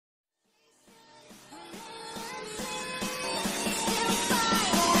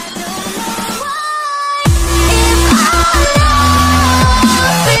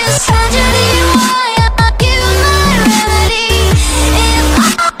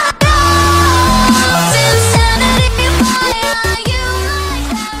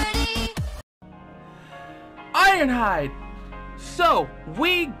So,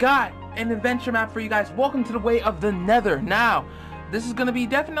 we got an adventure map for you guys. Welcome to the way of the Nether. Now, this is going to be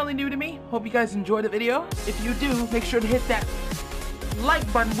definitely new to me. Hope you guys enjoyed the video. If you do, make sure to hit that like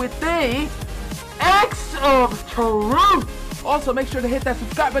button with the X of truth. Also, make sure to hit that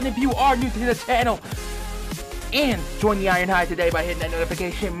subscribe button if you are new to the channel. And join the Iron Hide today by hitting that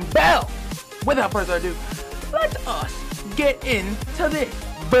notification bell. Without further ado, let us get into this,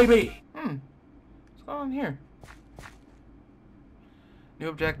 baby. What's going on here? New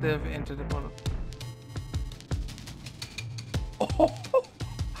objective, enter the portal. Oh,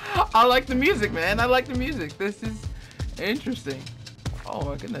 I like the music, man. I like the music. This is interesting. Oh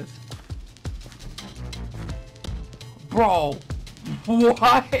my goodness. Bro,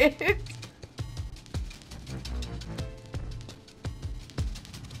 what?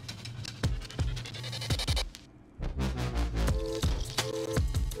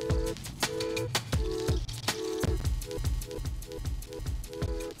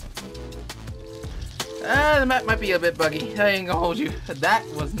 The map might be a bit buggy. I ain't gonna hold you. That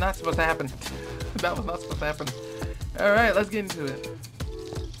was not supposed to happen. That was not supposed to happen. Alright, let's get into it.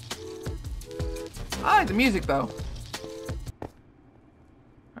 I like the music though.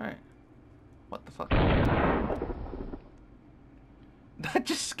 Alright. What the fuck? That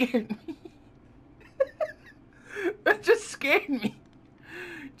just scared me. That just scared me.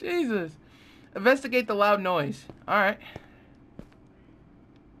 Jesus. Investigate the loud noise. Alright.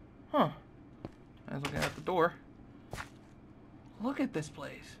 Huh. I was looking at the door. Look at this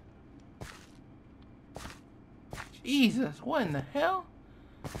place. Jesus, what in the hell?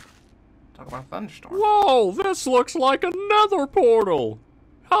 Talk about thunderstorm. Whoa, this looks like a nether portal.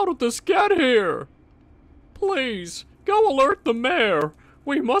 How did this get here? Please, go alert the mayor.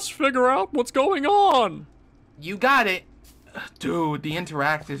 We must figure out what's going on. You got it. Dude, the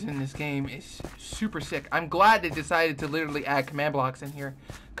interactives in this game is super sick. I'm glad they decided to literally add command blocks in here,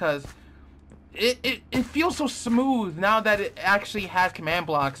 because it feels so smooth now that it actually has command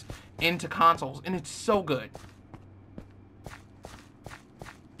blocks into consoles, and it's so good.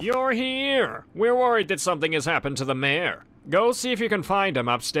 You're here. We're worried that something has happened to the mayor. Go see if you can find him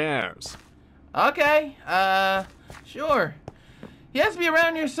upstairs. Okay, sure. He has to be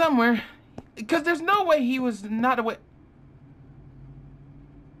around here somewhere, because there's no way he was not away.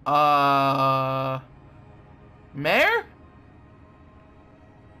 Mayor?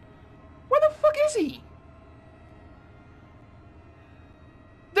 Where the fuck is he?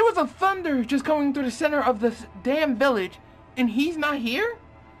 There was a thunder just coming through the center of this damn village, and he's not here?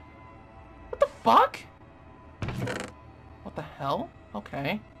 What the fuck? What the hell?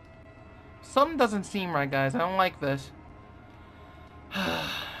 Okay. Something doesn't seem right, guys. I don't like this.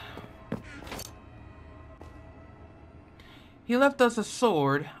 He left us a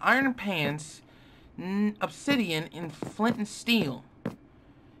sword, iron pants, obsidian, and flint and steel.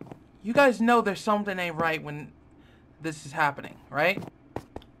 You guys know there's something ain't right when this is happening, right?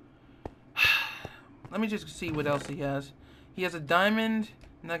 Let me just see what else he has. He has a diamond,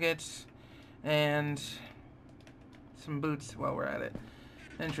 nuggets, and some boots while we're at it.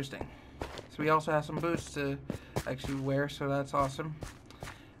 Interesting. So we also have some boots to actually wear, so that's awesome.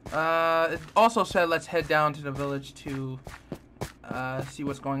 It also said let's head down to the village to see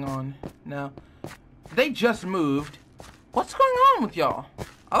what's going on. Now, they just moved. What's going on with y'all?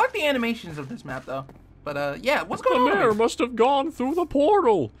 I like the animations of this map, though. But, yeah, what's going on? The mayor must have gone through the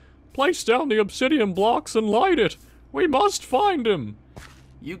portal. Place down the obsidian blocks and light it. We must find him.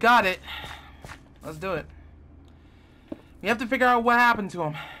 You got it. Let's do it. We have to figure out what happened to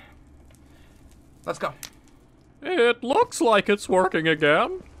him. Let's go. It looks like it's working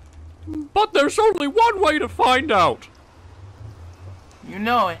again. But there's only one way to find out. You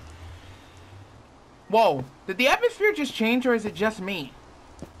know it. Whoa. Did the atmosphere just change, or is it just me?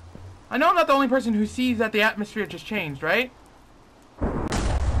 I know I'm not the only person who sees that the atmosphere just changed, right?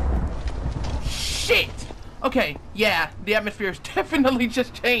 Shit! Okay, yeah, the atmosphere's definitely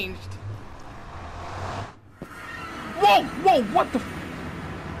just changed. Whoa, whoa, what the f—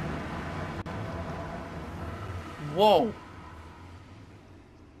 Whoa.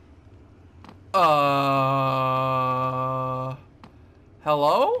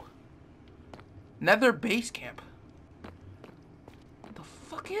 Hello? Nether base camp. What the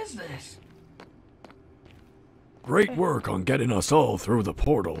fuck is this? Great work on getting us all through the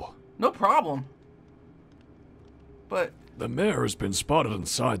portal. No problem. But the mayor has been spotted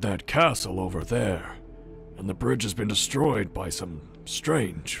inside that castle over there, and the bridge has been destroyed by some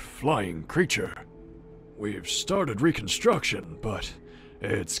strange flying creature. We've started reconstruction, but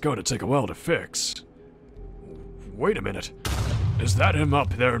it's going to take a while to fix. Wait a minute. Is that him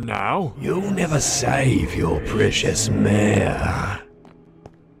up there now? You'll never save your precious mare.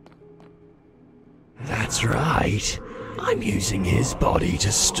 That's right. I'm using his body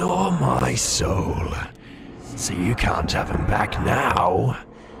to store my soul. So you can't have him back now.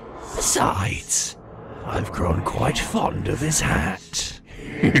 Besides, I've grown quite fond of his hat.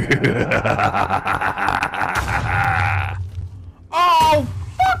 Oh,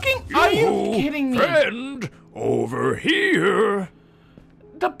 fucking... Are you kidding me? Friend, over here.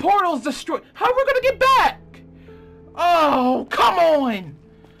 The portal's destroyed. How are we gonna get back? Oh, come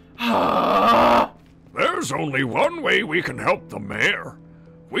on. There's only one way we can help the mayor.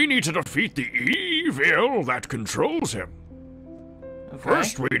 We need to defeat the evil that controls him. Okay.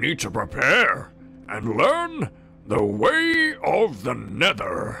 First, we need to prepare and learn the way of the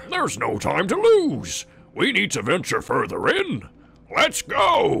Nether. There's no time to lose. We need to venture further in. Let's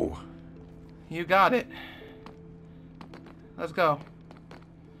go. You got it. Let's go.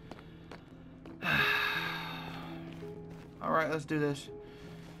 Alright, let's do this.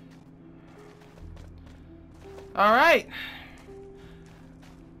 Alright.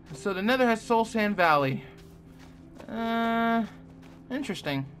 So the Nether has Soul Sand Valley.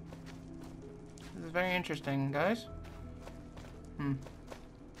 Interesting. This is very interesting, guys.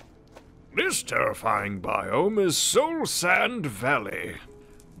 This terrifying biome is Soul Sand Valley.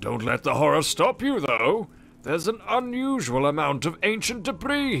 Don't let the horror stop you, though. There's an unusual amount of ancient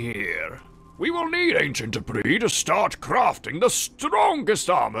debris here. We will need ancient debris to start crafting the strongest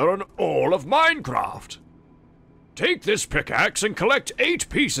armor in all of Minecraft. Take this pickaxe and collect 8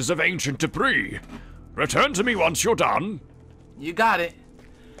 pieces of ancient debris. Return to me once you're done. You got it.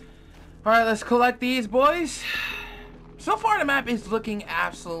 Alright, let's collect these, boys. So far, the map is looking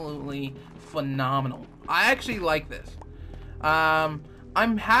absolutely phenomenal. I actually like this.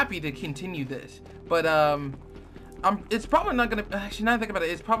 I'm happy to continue this, but it's probably not gonna. Actually, now I think about it,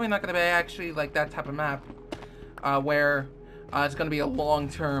 it's probably not gonna be actually like that type of map, where it's gonna be a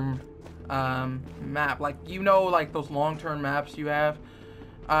long-term map, like like those long-term maps you have.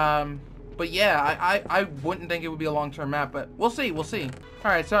 But yeah, I wouldn't think it would be a long-term map, but we'll see. All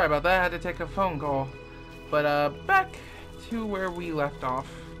right, sorry about that. I had to take a phone call, but back to where we left off.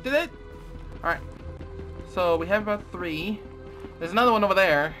 Did it? All right. So we have about 3. There's another one over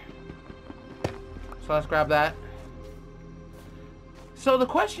there. So let's grab that. So the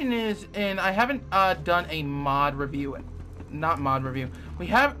question is, and I haven't done a mod review. Not mod review.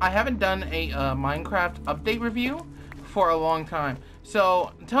 I haven't done a Minecraft update review for a long time.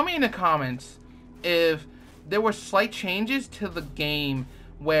 So tell me in the comments if there were slight changes to the game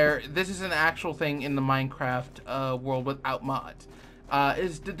where this is an actual thing in the Minecraft world without mods.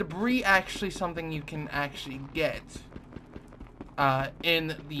 Is the debris actually something you can actually get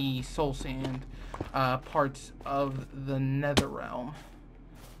in the Soul Sand parts of the Nether realm?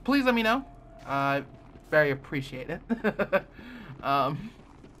 Please let me know. Very appreciate it.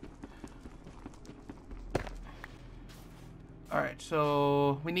 Alright,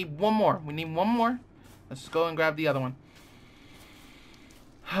 so we need one more. Let's go and grab the other one.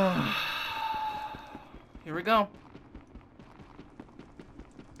 Here we go.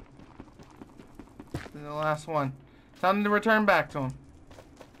 This is the last one. Time to return back to him.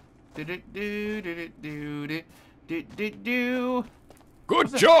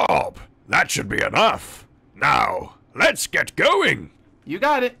 Good job! That should be enough. Now, let's get going. You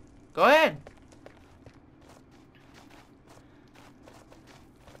got it. Go ahead.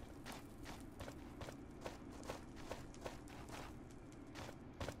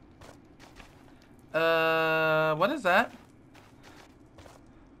 What is that?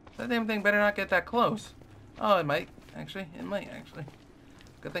 That damn thing better not get that close. Oh, it might. Actually, it might, actually.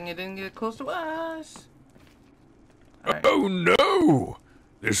 Good thing it didn't get close to us. Right. Oh no!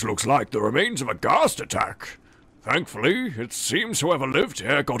 This looks like the remains of a ghast attack. Thankfully, it seems whoever lived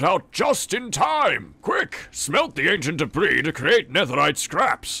here got out just in time. Quick, smelt the ancient debris to create netherite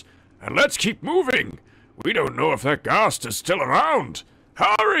scraps. And let's keep moving. We don't know if that ghast is still around.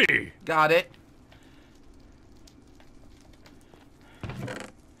 Hurry! Got it.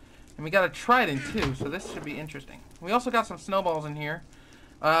 And we got a trident too, so this should be interesting. We also got some snowballs in here.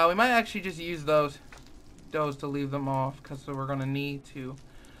 We might actually just use those to leave them off, because we're going to need to.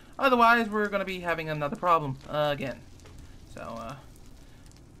 Otherwise, we're going to be having another problem again. So,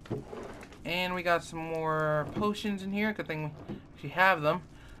 and we got some more potions in here. Good thing we have them.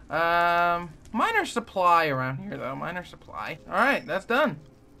 Minor supply around here, though. Minor supply. Alright, that's done.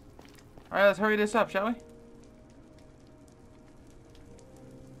 Alright, let's hurry this up, shall we?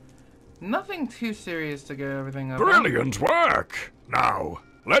 Nothing too serious to get everything up. Brilliant work! Now,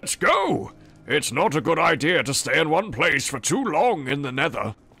 let's go! It's not a good idea to stay in one place for too long in the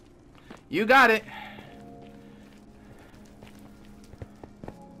Nether. You got it.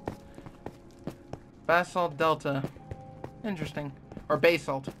 Basalt Delta. Interesting. Or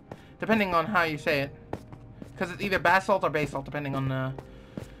basalt. Depending on how you say it. Because it's either basalt or basalt, depending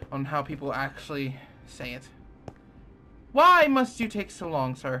on how people actually say it. Why must you take so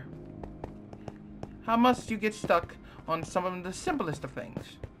long, sir? How must you get stuck on some of the simplest of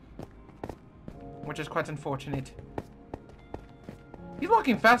things? Which is quite unfortunate. He's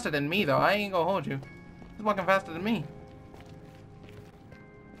walking faster than me, though. I ain't gonna hold you. He's walking faster than me.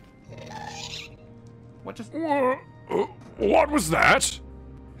 What just... What was that?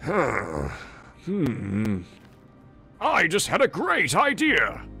 I just had a great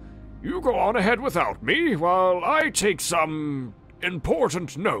idea. You go on ahead without me while I take some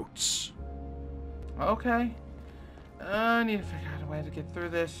important notes. Okay. I need to figure out a way to get through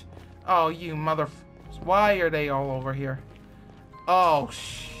this. Oh, you why are they all over here? Oh,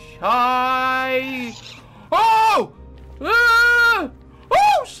 hi! Oh! Oh,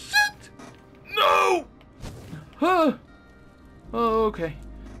 shit! No! Oh, okay.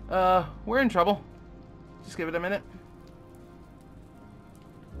 We're in trouble. Just give it a minute.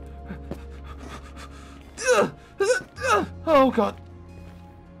 Oh, God.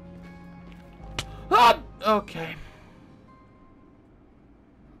 Ah, okay.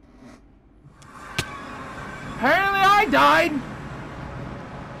 Apparently I died.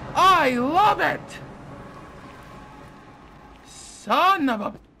 I love it. Son of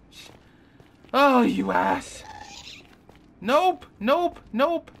a... Oh, you ass. Nope, nope,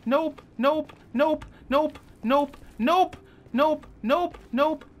 nope, nope, nope, nope, nope, nope, nope, nope, nope,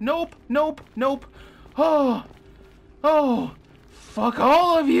 nope, nope, nope, nope. Oh, fuck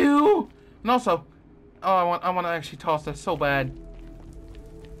all of you. And also, oh, I want to actually toss this so bad.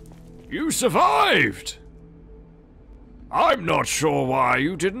 You survived! I'm not sure why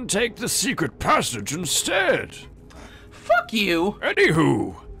you didn't take the secret passage instead. Fuck you!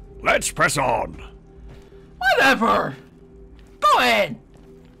 Anywho, let's press on. Whatever! Go ahead!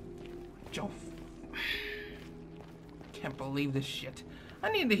 Joe. Can't believe this shit.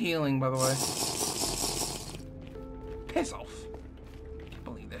 I need the healing, by the way. Piss off. Can't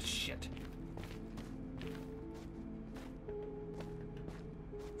believe this shit.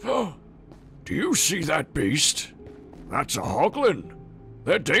 Do you see that beast? That's a hoglin.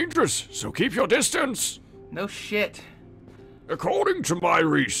 They're dangerous, so keep your distance. No shit. According to my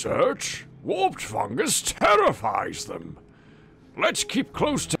research, warped fungus terrifies them. Let's keep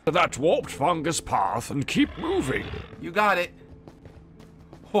close to that warped fungus path and keep moving. You got it.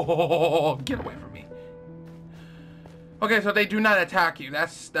 Oh, get away from me. Okay, so they do not attack you.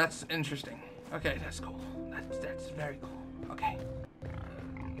 That's interesting. Okay, that's cool. That's very cool. Okay.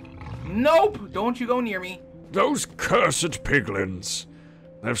 Nope! Don't you go near me. Those cursed piglins.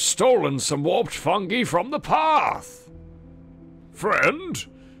 They've stolen some warped fungi from the path. Friend,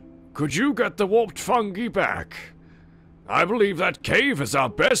 could you get the warped fungi back? I believe that cave is our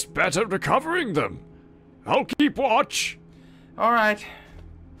best bet at recovering them. I'll keep watch. Alright.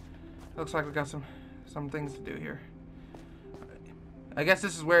 Looks like we got some things to do here. I guess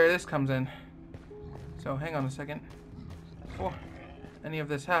this is where this comes in. So hang on a second. Before any of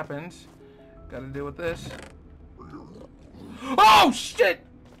this happens, gotta deal with this. Oh shit!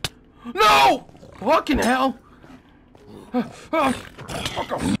 No! Fucking hell! Fuck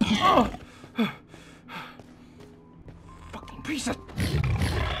off! Fucking piece of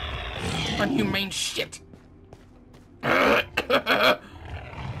unhumane shit!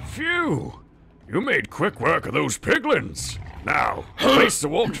 Phew! You made quick work of those piglins. Now, place the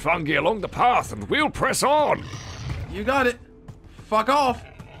warped fungi along the path and we'll press on. You got it. Fuck off.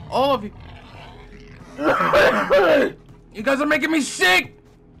 All of you. You guys are making me sick!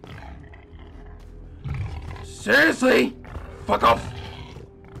 Seriously? Fuck off.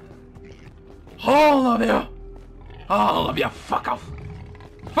 All of you. All of you. Fuck off.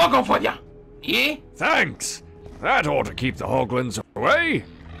 Fuck off with ya. Yeah? Thanks. That ought to keep the hoglins away.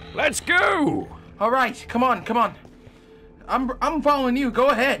 Let's go. Alright, come on, come on. I'm following you. Go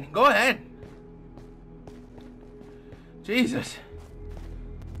ahead. Go ahead. Jesus.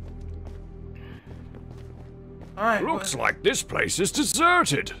 Alright. Looks like this place is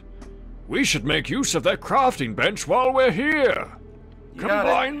deserted. We should make use of that crafting bench while we're here.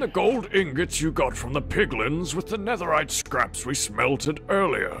 Combine the gold ingots you got from the piglins with the netherite scraps we smelted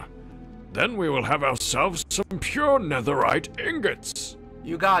earlier. Then we will have ourselves some pure netherite ingots.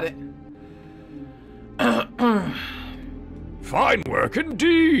 You got it. Fine work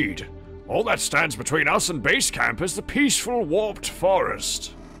indeed. All that stands between us and base camp is the peaceful warped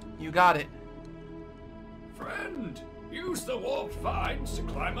forest. You got it. Friend, use the warped vines to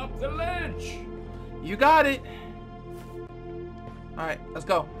climb up the ledge. You got it. Alright, let's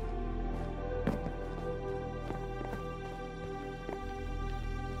go.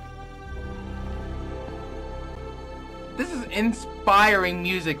 This is inspiring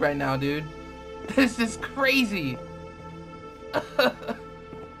music right now, dude. This is crazy.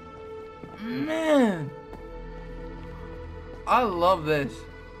 Man. I love this.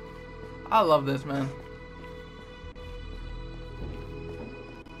 I love this, man.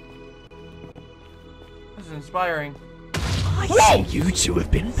 This is inspiring. I see you two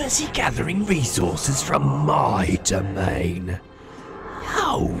have been busy gathering resources from my domain.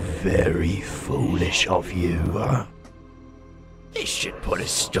 How very foolish of you. This should put a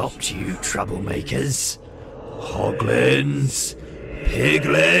stop to you troublemakers. Hoglins,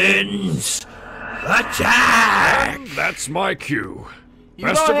 piglins, attack! And that's my cue. You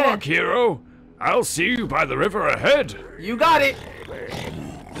Best go of ahead. luck, hero. I'll see you by the river ahead. You got it.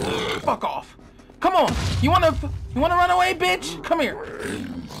 Fuck off. Come on. You wanna run away, bitch? Come here.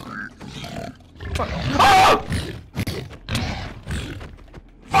 Fuck off. Oh!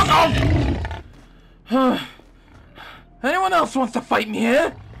 Fuck off. Anyone else wants to fight me,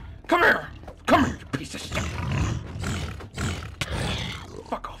 eh? Come here. Come here, you piece of shit.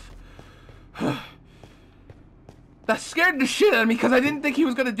 Fuck off. That scared the shit out of me because I didn't think he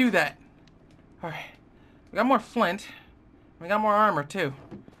was gonna do that. Alright. We got more flint. We got more armor too.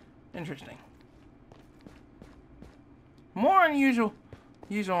 Interesting. More unusual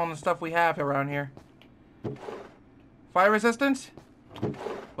on the stuff we have around here. Fire resistance?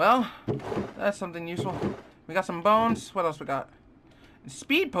 Well, that's something useful. We got some bones. What else we got?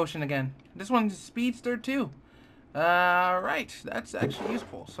 Speed potion again. This one's speedster too. Right. That's actually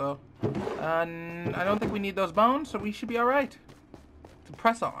useful. So, I don't think we need those bones, so we should be alright. To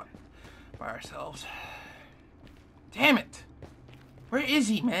press on by ourselves. Damn it. Where is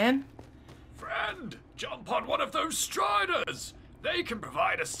he, man? Friend, jump on one of those striders. They can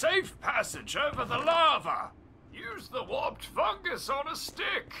provide a safe passage over the lava. Use the warped fungus on a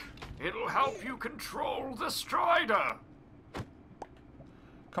stick. It'll help you control the strider.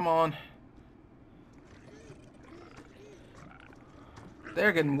 Come on.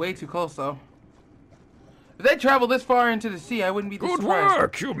 They're getting way too close, though. If they travel this far into the sea, I wouldn't be Good surprised.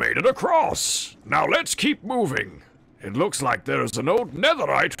 work, you made it across. Now let's keep moving. It looks like there's an old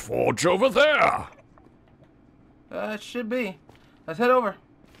netherite forge over there. It should be. Let's head over.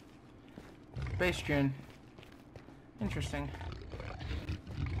 Bastion. Interesting.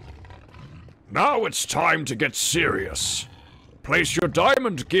 Now it's time to get serious. Place your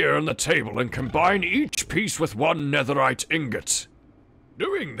diamond gear on the table and combine each piece with one netherite ingot.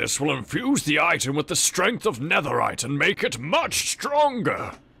 Doing this will infuse the item with the strength of netherite and make it much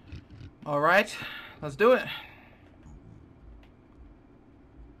stronger. Alright, let's do it.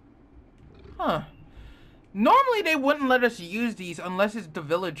 Huh. Normally they wouldn't let us use these unless it's the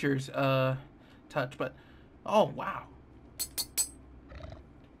villagers' touch, but... Oh, wow.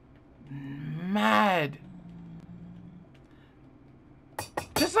 Mad.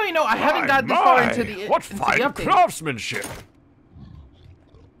 Just so you know, I haven't got this far into the What into the fine update. craftsmanship!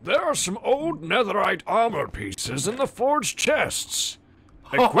 There are some old netherite armor pieces in the forged chests.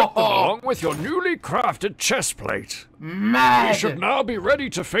 Equip them along with your newly crafted chestplate. Mad. We should now be ready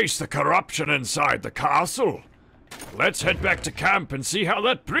to face the corruption inside the castle. Let's head back to camp and see how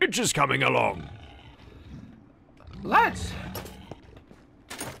that bridge is coming along. Let's.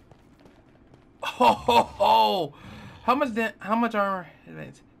 Ho ho ho! How much armor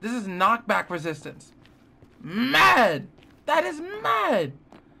advance? This is knockback resistance. Mad! That is mad!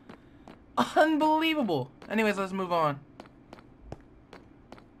 Unbelievable. Anyways, let's move on.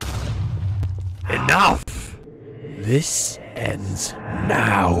 Enough! This ends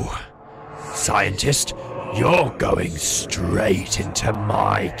now. Scientist, you're going straight into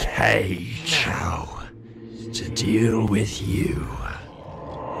my cage. Now, to deal with you.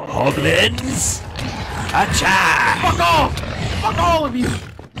 Hoglins, attack! Fuck off! Fuck all of you!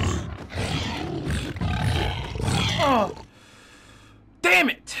 Oh. Damn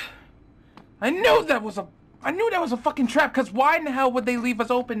it! I knew that was a fucking trap, cause why in the hell would they leave us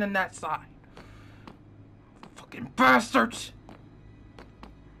open on that side? Fucking bastards!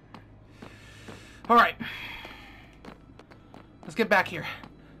 Alright. Let's get back here.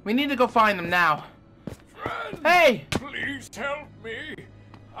 We need to go find them now. Friend, Hey! please help me.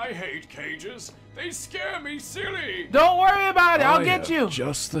 I hate cages. They scare me silly. Don't worry about it, I'll get you!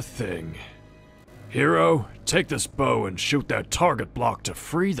 Just the thing. Hero, take this bow and shoot that target block to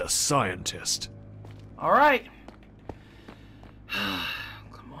free the scientist. Alright.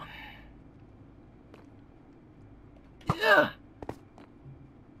 Come on.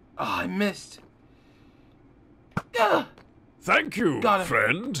 missed. Ugh. Thank you, Got him.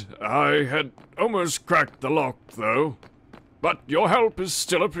 friend. I had almost cracked the lock, though. But your help is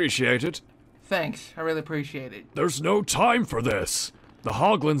still appreciated. Thanks, I really appreciate it. There's no time for this. The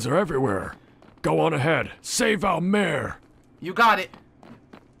hoglins are everywhere. Go on ahead. Save our mare. You got it.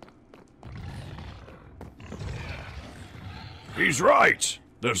 He's right.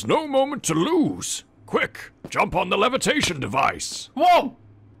 There's no moment to lose. Quick, jump on the levitation device. Whoa!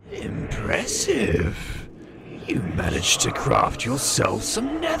 Impressive. You managed to craft yourself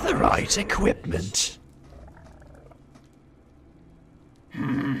some netherite equipment.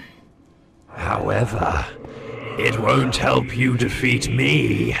 However, it won't help you defeat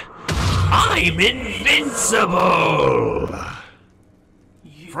me. I'm invincible!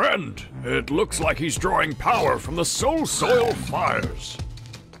 Friend, it looks like he's drawing power from the soul soil fires.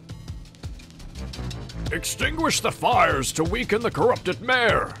 Extinguish the fires to weaken the corrupted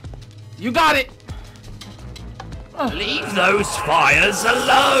mare. You got it! Leave those fires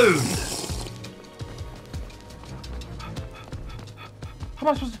alone! How am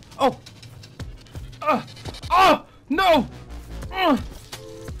I supposed to... Oh! Oh! No!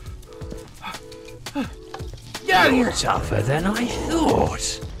 Get out of here! You're tougher than I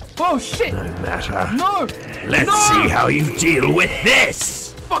thought. Oh, shit! No matter. No! Let's No! see how you deal with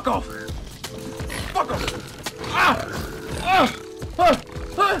this! Fuck off! Fuck off! Ah! Ah! Ah!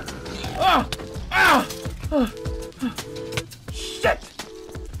 Ah! Ah! Ah! Ah! Shit!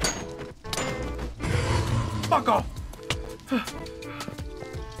 Fuck off!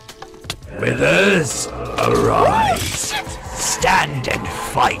 Withers, arise! Stand and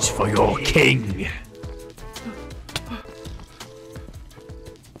fight for your king!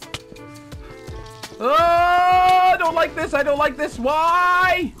 I don't like this, I don't like this,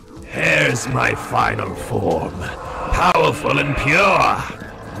 why? Here's my final form, powerful and pure.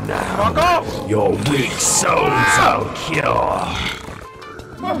 Now, Fuck off! your weak souls I'll cure.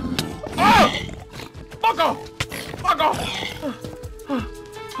 Ah! Fuck off! Fuck off!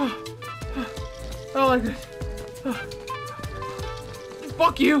 I don't like this.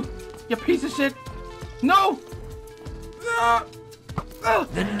 Fuck you, you piece of shit. No!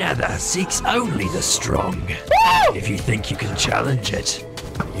 The Nether seeks only the strong. If you think you can challenge it,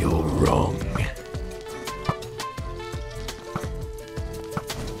 you're wrong.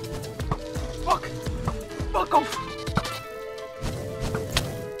 Fuck! Fuck off!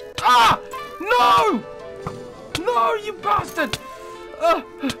 Ah! No! No, you bastard!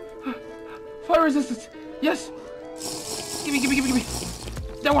 Fire resistance. Yes. Give me.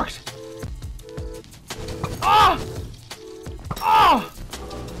 That works. Ah! Ah!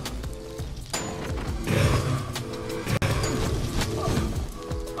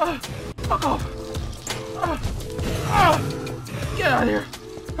 Fuck off! Get out of here!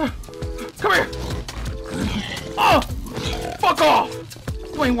 Come here! Oh! Fuck off!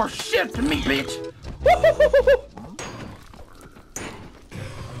 You ain't worth shit to me, bitch!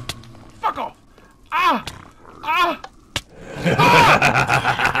 Fuck off! Ah! Ah! Ah!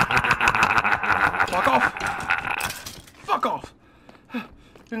 Fuck off! Fuck off! You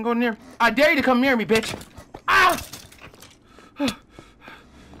can go near. I dare you to come near me, bitch! Ah!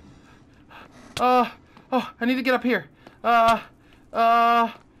 Oh, I need to get up here.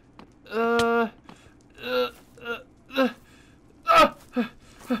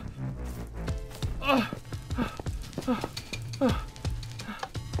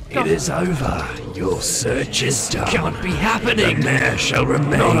 It is over. Your search is done. Can't be happening. The mare shall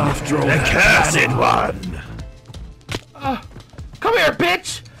remain. Not after all. The cursed one. Come here,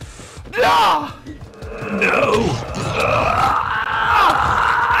 bitch! No! No.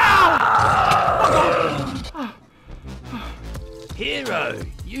 Hero,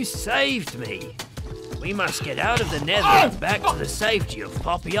 you saved me. We must get out of the Nether and back to the safety of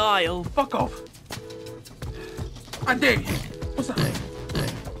Poppy Isle. Fuck off! I dare you. What's that?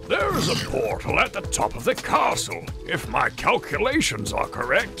 There is a portal at the top of the castle. If my calculations are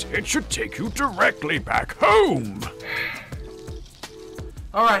correct, it should take you directly back home.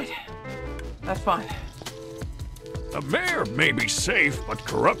 Alright. That's fine. The mare may be safe, but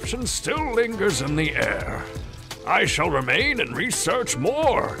corruption still lingers in the air. I shall remain and research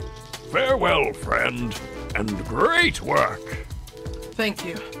more. Farewell, friend, and great work. Thank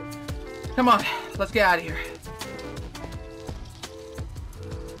you. Come on, let's get out of here.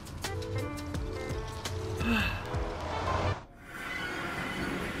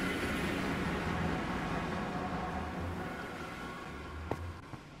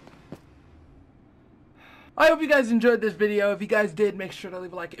 I hope you guys enjoyed this video. If you guys did, make sure to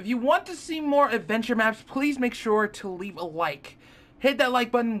leave a like. If you want to see more adventure maps, please make sure to leave a like. hit that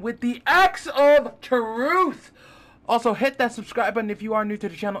like button with the axe of truth. Also, hit that subscribe button if you are new to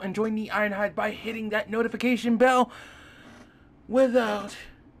the channel, and join the Ironhide by hitting that notification bell. Without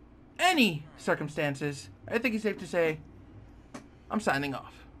any circumstances, I think it's safe to say I'm signing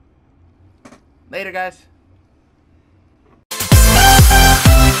off. Later, guys.